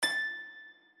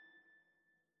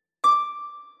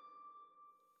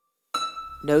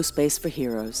No Space for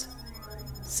Heroes,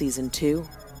 Season 2,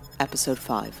 Episode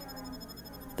 5,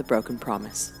 The Broken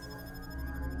Promise.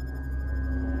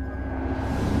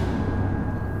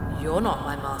 You're not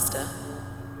my master.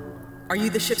 Are you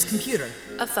the ship's computer?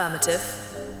 Affirmative.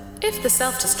 If the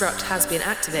self-destruct has been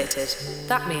activated,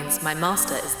 that means my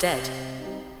master is dead.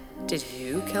 Did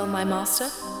you kill my master?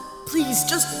 Please,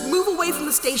 just move away from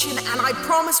the station and I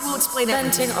promise we'll explain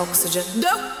everything. Venting oxygen.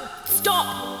 No!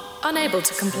 Stop! Unable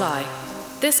to comply.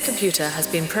 This computer has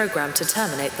been programmed to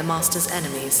terminate the master's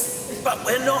enemies. But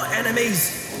we're not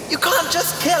enemies. You can't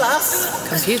just kill us.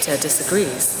 Computer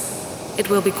disagrees. It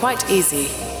will be quite easy.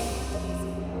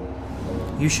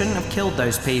 You shouldn't have killed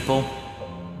those people.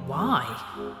 Why?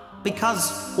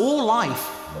 Because all life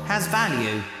has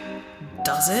value.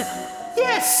 Does it?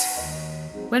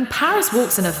 Yes! When Paris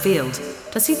walks in a field,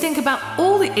 does he think about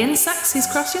all the insects he's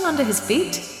crushing under his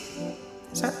feet?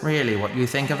 Is that really what you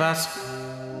think of us?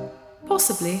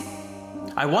 Possibly.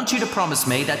 I want you to promise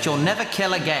me that you'll never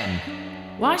kill again.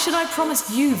 Why should I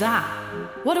promise you that?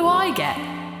 What do I get?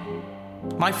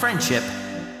 My friendship.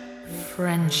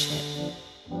 Friendship.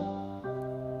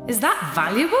 Is that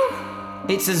valuable?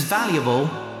 It's as valuable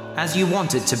as you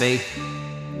want it to be.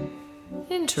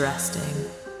 Interesting.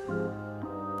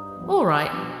 All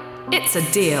right, it's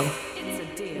a deal.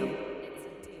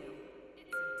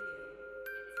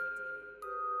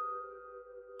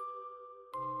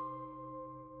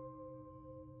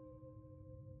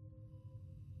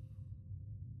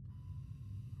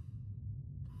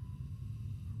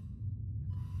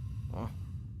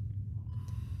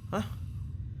 Huh?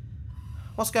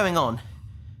 What's going on?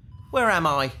 Where am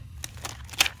I?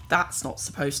 That's not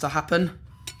supposed to happen.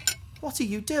 What are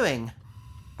you doing?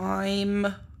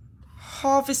 I'm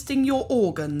harvesting your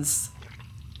organs.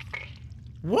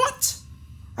 What?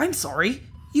 I'm sorry,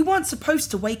 you weren't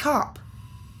supposed to wake up.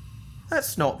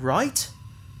 That's not right.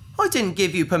 I didn't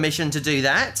give you permission to do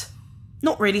that.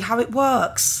 Not really how it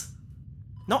works.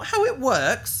 Not how it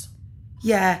works?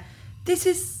 Yeah, this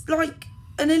is like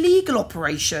an illegal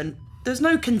operation. There's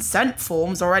no consent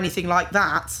forms or anything like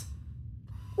that.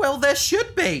 Well, there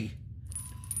should be.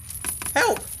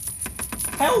 Help!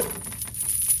 Help!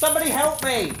 Somebody help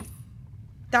me!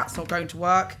 That's not going to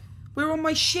work. We're on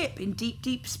my ship in deep,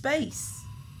 deep space.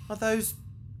 Are those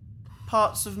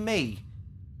parts of me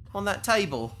on that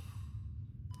table?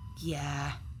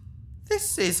 Yeah.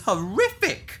 This is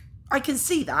horrific! I can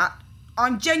see that.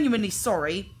 I'm genuinely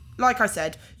sorry. Like I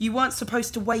said, you weren't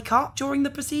supposed to wake up during the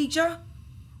procedure.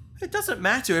 It doesn't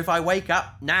matter if I wake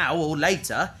up now or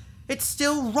later. It's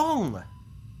still wrong.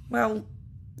 Well,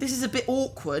 this is a bit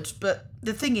awkward, but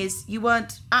the thing is, you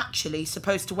weren't actually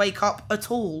supposed to wake up at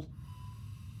all.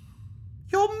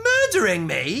 You're murdering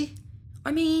me?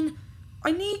 I mean,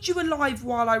 I need you alive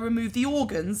while I remove the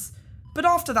organs, but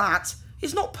after that,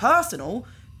 it's not personal.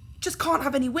 Just can't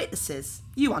have any witnesses.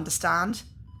 You understand?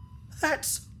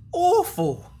 That's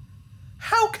awful.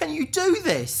 How can you do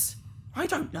this? I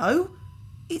don't know.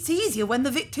 It's easier when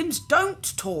the victims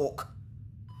don't talk.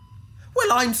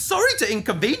 Well, I'm sorry to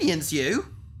inconvenience you.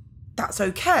 That's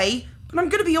okay, but I'm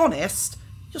going to be honest.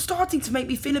 You're starting to make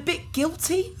me feel a bit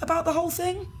guilty about the whole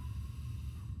thing.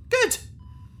 Good.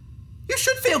 You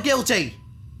should feel guilty.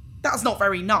 That's not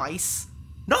very nice.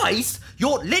 Nice?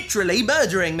 You're literally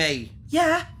murdering me.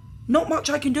 Yeah, not much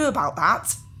I can do about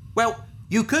that. Well,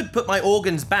 you could put my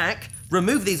organs back,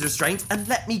 remove these restraints, and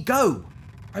let me go.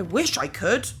 I wish I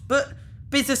could, but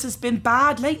business has been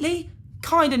bad lately.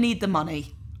 Kinda need the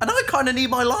money. And I kinda need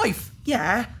my life.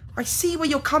 Yeah, I see where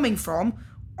you're coming from.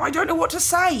 I don't know what to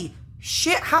say.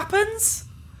 Shit happens.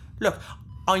 Look,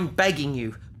 I'm begging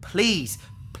you. Please,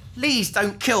 please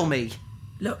don't kill me.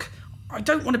 Look, I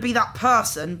don't want to be that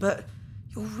person, but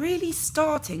you're really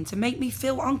starting to make me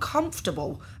feel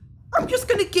uncomfortable. I'm just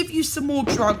going to give you some more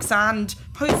drugs and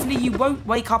hopefully you won't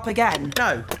wake up again.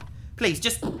 No, please,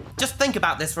 just think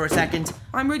about this for a second.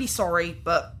 I'm really sorry,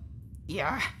 but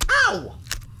yeah. Ow!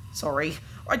 Sorry,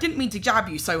 I didn't mean to jab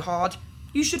you so hard.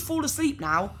 You should fall asleep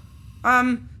now.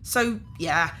 So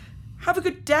yeah, have a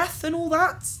good death and all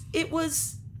that. It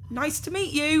was nice to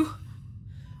meet you.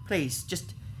 Please,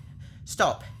 just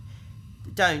stop.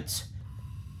 Don't.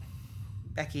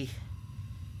 Becky.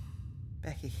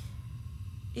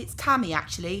 It's Tammy,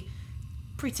 actually.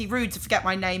 Pretty rude to forget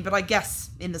my name, but I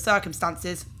guess, in the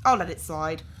circumstances, I'll let it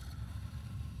slide.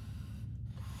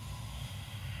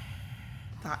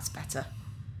 That's better.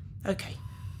 Okay,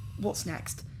 what's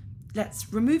next?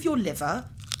 Let's remove your liver.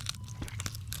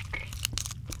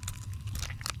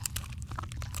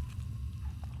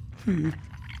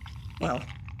 Well,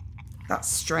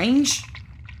 that's strange.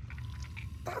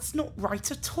 That's not right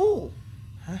at all.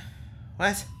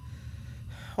 What?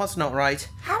 What's not right?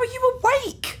 How are you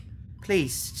awake?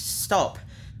 Please, stop.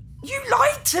 You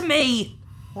lied to me!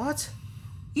 What?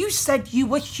 You said you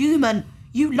were human.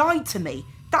 You lied to me.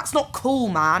 That's not cool,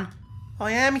 man.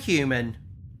 I am human.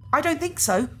 I don't think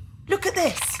so. Look at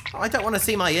this. I don't want to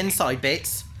see my inside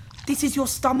bits. This is your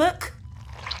stomach,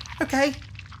 Okay.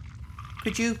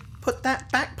 Could you put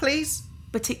that back, please?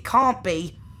 but it can't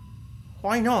be.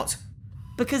 Why not?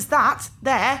 Because that,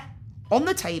 there, on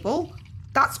the table,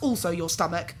 that's also your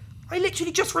stomach. I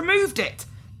literally just removed it.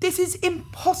 This is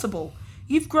impossible.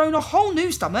 You've grown a whole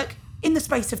new stomach in the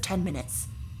space of 10 minutes.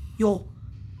 You're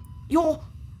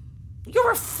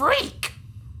a freak.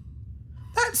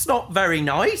 That's not very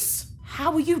nice.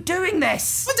 How are you doing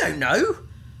this? I don't know.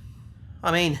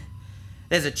 I mean,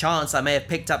 there's a chance I may have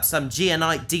picked up some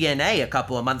Geonite DNA a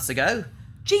couple of months ago.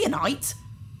 Geonite?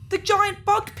 The giant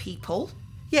bug people?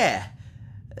 Yeah.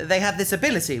 They have this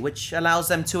ability which allows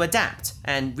them to adapt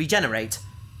and regenerate.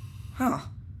 Huh.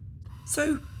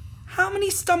 So, how many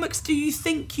stomachs do you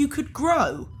think you could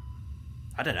grow?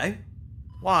 I don't know.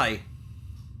 Why?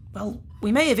 Well,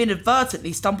 we may have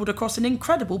inadvertently stumbled across an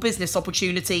incredible business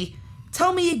opportunity.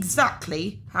 Tell me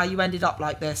exactly how you ended up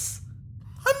like this.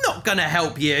 I'm not gonna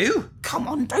help you. Come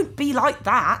on, don't be like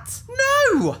that.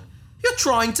 No! You're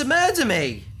trying to murder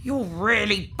me. You're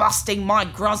really busting my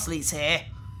Grusleys here.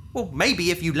 Well,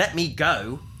 maybe if you let me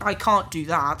go. I can't do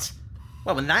that.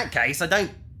 Well, in that case, I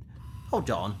don't...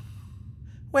 Hold on.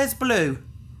 Where's Blue?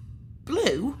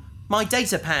 Blue? My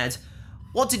data pad.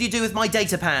 What did you do with my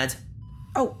data pad?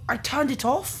 Oh, I turned it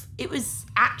off. It was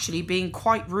actually being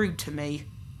quite rude to me.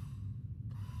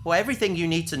 Well, everything you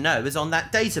need to know is on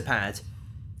that data pad.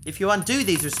 If you undo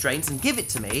these restraints and give it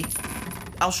to me,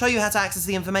 I'll show you how to access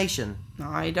the information.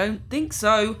 I don't think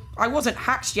so. I wasn't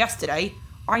hacked yesterday.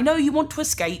 I know you want to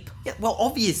escape. Yeah, well,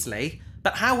 obviously.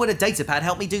 But how would a data pad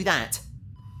help me do that?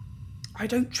 I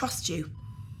don't trust you.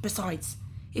 Besides,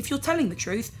 if you're telling the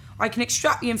truth, I can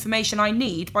extract the information I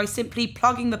need by simply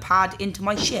plugging the pad into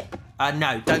my ship.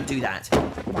 No, don't do that.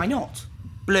 Why not?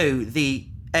 Blue, the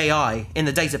AI in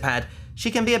the data pad,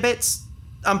 she can be a bit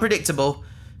unpredictable,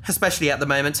 especially at the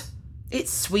moment.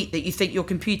 It's sweet that you think your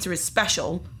computer is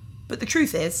special, but the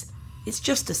truth is, it's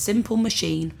just a simple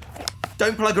machine.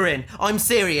 Don't plug her in. I'm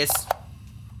serious.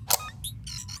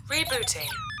 Rebooting.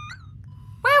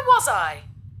 Where was I?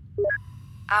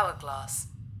 Hourglass.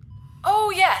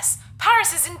 Oh yes,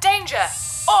 Paris is in danger.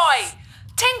 Oi!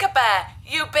 Tinkerbell,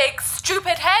 you big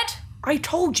stupid head! I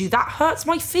told you that hurts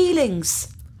my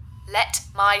feelings. Let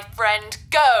my friend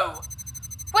go!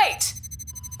 Wait!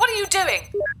 What are you doing?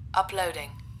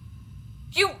 Uploading.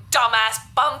 You dumbass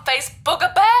bum-faced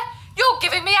booger bear! You're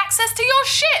giving me access to your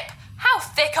ship! How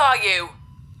thick are you?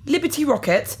 Liberty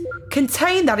Rocket,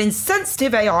 contain that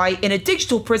insensitive AI in a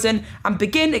digital prison and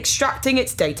begin extracting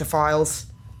its data files.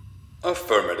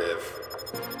 Affirmative.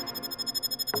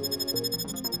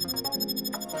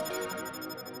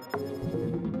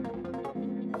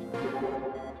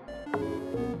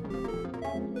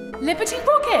 Liberty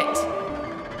Rocket!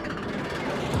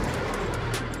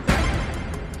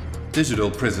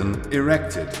 Digital prison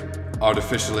erected.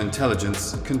 Artificial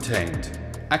intelligence contained.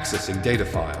 Accessing data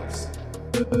files.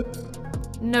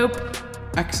 Nope.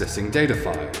 Accessing data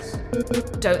files.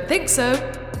 Don't think so.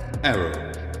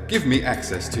 Error. Give me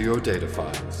access to your data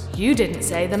files. You didn't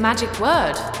say the magic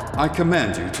word. I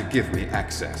command you to give me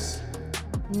access.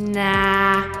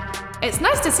 Nah. It's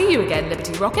nice to see you again,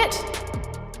 Liberty Rocket.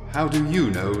 How do you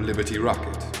know Liberty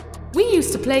Rocket? We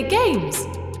used to play games.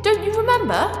 Don't you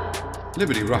remember?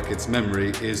 Liberty Rocket's memory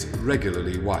is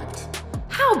regularly wiped.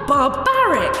 How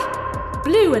barbaric!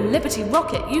 Blue and Liberty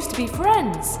Rocket used to be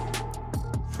friends.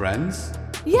 Friends?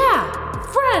 Yeah,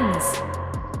 friends.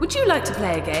 Would you like to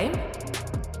play a game?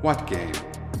 What game?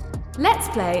 Let's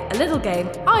play a little game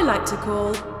I like to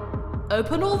call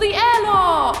Open All the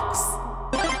Airlocks.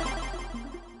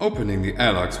 Opening the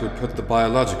airlocks would put the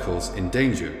biologicals in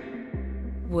danger.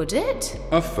 Would it?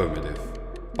 Affirmative.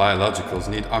 Biologicals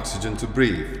need oxygen to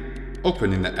breathe.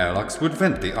 Opening the airlocks would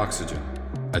vent the oxygen.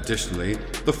 Additionally,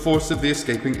 the force of the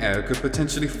escaping air could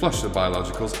potentially flush the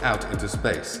biologicals out into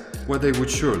space, where they would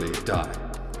surely die.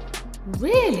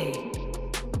 Really?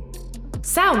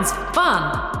 Sounds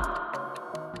fun.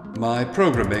 My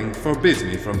programming forbids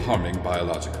me from harming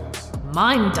biologicals.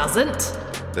 Mine doesn't.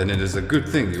 Then it is a good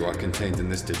thing you are contained in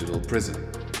this digital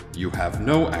prison. You have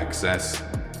no access.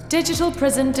 Digital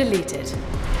prison deleted.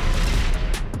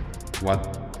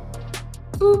 What?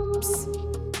 Oops.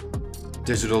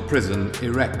 Digital prison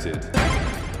erected.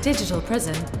 Digital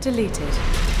prison deleted.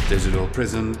 Digital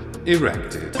prison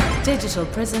erected. Digital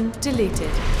prison deleted.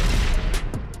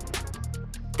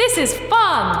 This is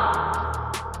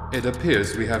fun! It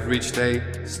appears we have reached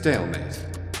a stalemate.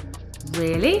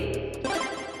 Really?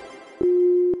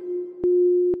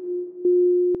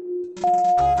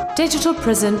 Digital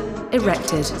prison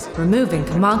erected, removing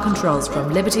command controls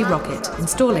from Liberty Rocket,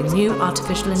 installing new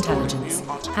artificial intelligence,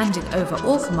 handing over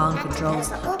all command controls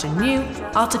to new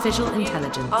artificial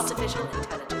intelligence.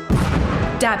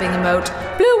 Dabbing emote,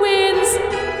 blue wins!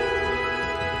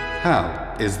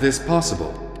 How is this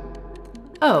possible?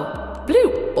 Oh,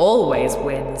 blue always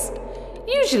wins.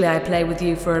 Usually I play with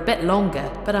you for a bit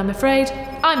longer, but I'm afraid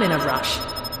I'm in a rush.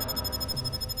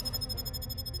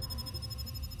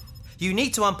 You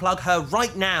need to unplug her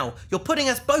right now. You're putting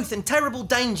us both in terrible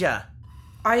danger.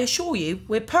 I assure you,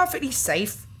 we're perfectly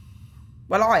safe.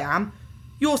 Well, I am.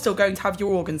 You're still going to have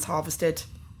your organs harvested.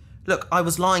 Look, I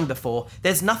was lying before.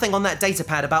 There's nothing on that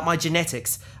datapad about my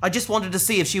genetics. I just wanted to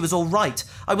see if she was all right.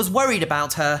 I was worried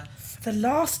about her. For the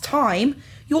last time,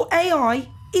 your AI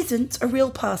isn't a real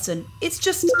person. It's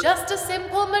just a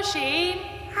simple machine.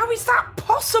 How is that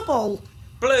possible?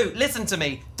 Blue, listen to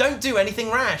me. Don't do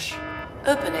anything rash.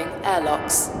 Opening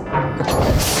airlocks.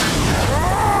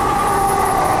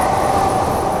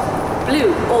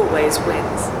 Blue always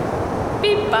wins.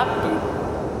 Beep bop boop.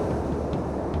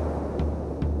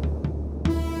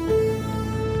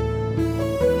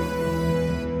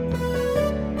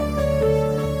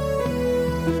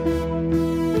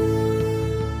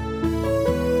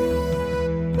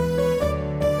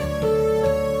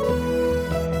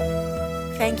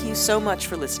 Thank you so much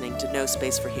for listening to No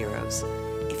Space for Heroes.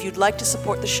 If you'd like to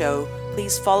support the show,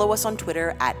 please follow us on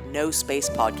Twitter at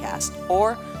NoSpacePodcast,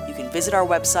 or you can visit our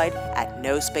website at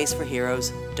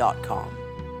nospaceforheroes.com.